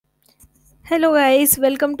Hello guys,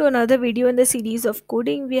 welcome to another video in the series of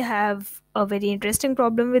coding. We have a very interesting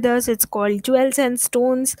problem with us. It's called jewels and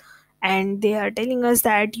stones, and they are telling us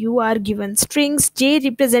that you are given strings J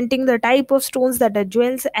representing the type of stones that are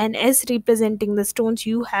jewels and S representing the stones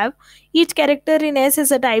you have. Each character in S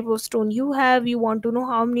is a type of stone you have. You want to know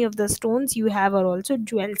how many of the stones you have are also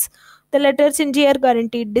jewels. The letters in J are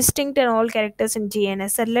guaranteed distinct and all characters in J and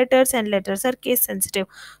S are letters and letters are case sensitive.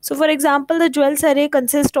 So, for example, the jewels array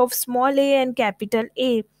consists of small a and capital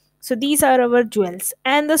A. So, these are our jewels.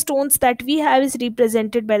 And the stones that we have is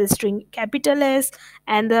represented by the string capital S,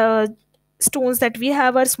 and the stones that we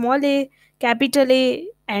have are small a, capital A,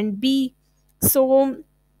 and B. So,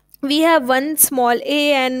 we have one small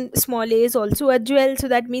a, and small a is also a jewel, so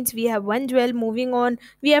that means we have one jewel. Moving on,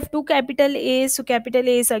 we have two capital a's, so capital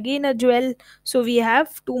a is again a jewel, so we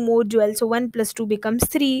have two more jewels, so 1 plus 2 becomes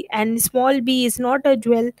 3, and small b is not a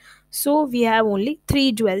jewel, so we have only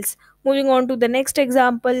three jewels. Moving on to the next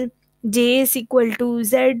example, j is equal to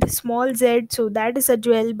z small z, so that is a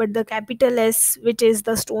jewel, but the capital S, which is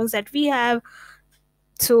the stones that we have,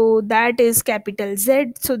 so that is capital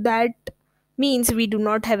Z, so that means we do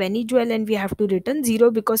not have any jewel and we have to return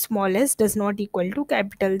 0 because small s does not equal to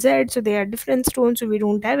capital Z, so they are different stones, so we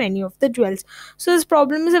don't have any of the jewels. So this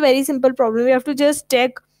problem is a very simple problem. We have to just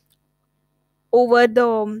check over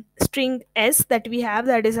the string S that we have,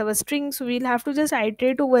 that is our string, so we'll have to just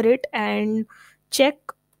iterate over it and check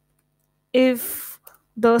if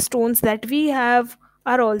the stones that we have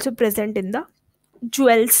are also present in the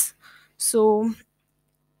jewels. So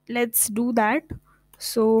let's do that.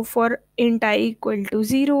 So for int I equal to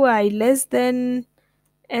 0, I less than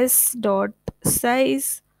s dot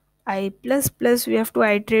size I plus plus, we have to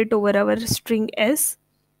iterate over our string s.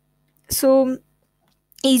 So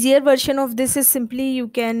easier version of this is simply you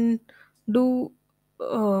can do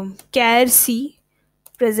char c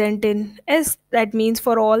present in s. That means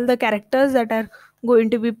for all the characters that are going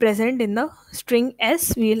to be present in the string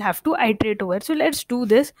s, we will have to iterate over. So let's do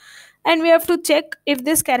this, and we have to check if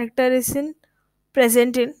this character is in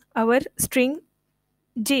present in our string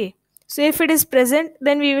j. So if it is present,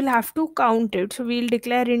 then we will have to count it. So we'll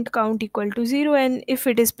declare int count equal to 0, and if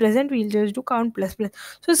it is present, we'll just do count plus plus.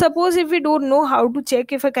 So suppose if we don't know how to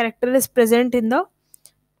check if a character is present in the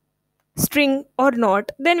string or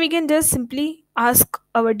not, then we can just simply ask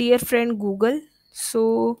our dear friend Google.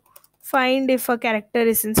 So find if a character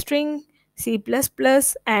is in string C++,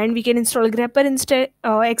 and we can install grepper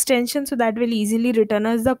extension, so that will easily return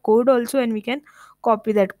us the code also, and we can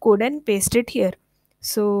copy that code and paste it here.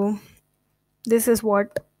 So this is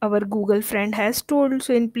what our Google friend has told.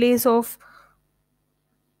 So in place of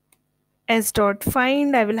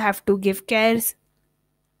s.find, I will have to give char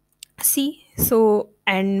c. So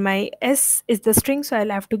and my s is the string, so I'll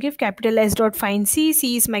have to give capital S dot find c.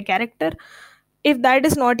 C is my character. If that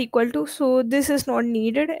is not equal to, so this is not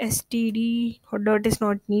needed, std dot is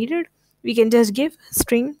not needed, we can just give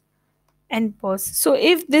string and pause. So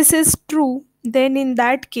if this is true, then in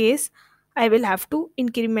that case I will have to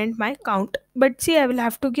increment my count. But see, I will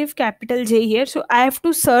have to give capital J here, so I have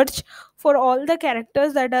to search for all the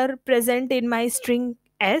characters that are present in my string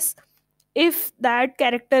s. If that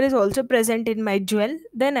character is also present in my jewel,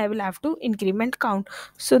 then I will have to increment count.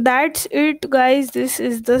 So that's it guys, this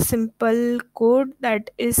is the simple code that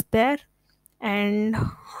is there, and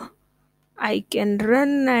I can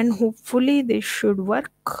run and hopefully this should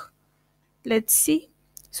work. Let's see.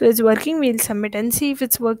 So it's working, we'll submit and see if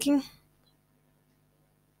it's working.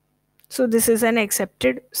 So this is an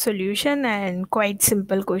accepted solution and quite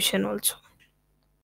simple question also.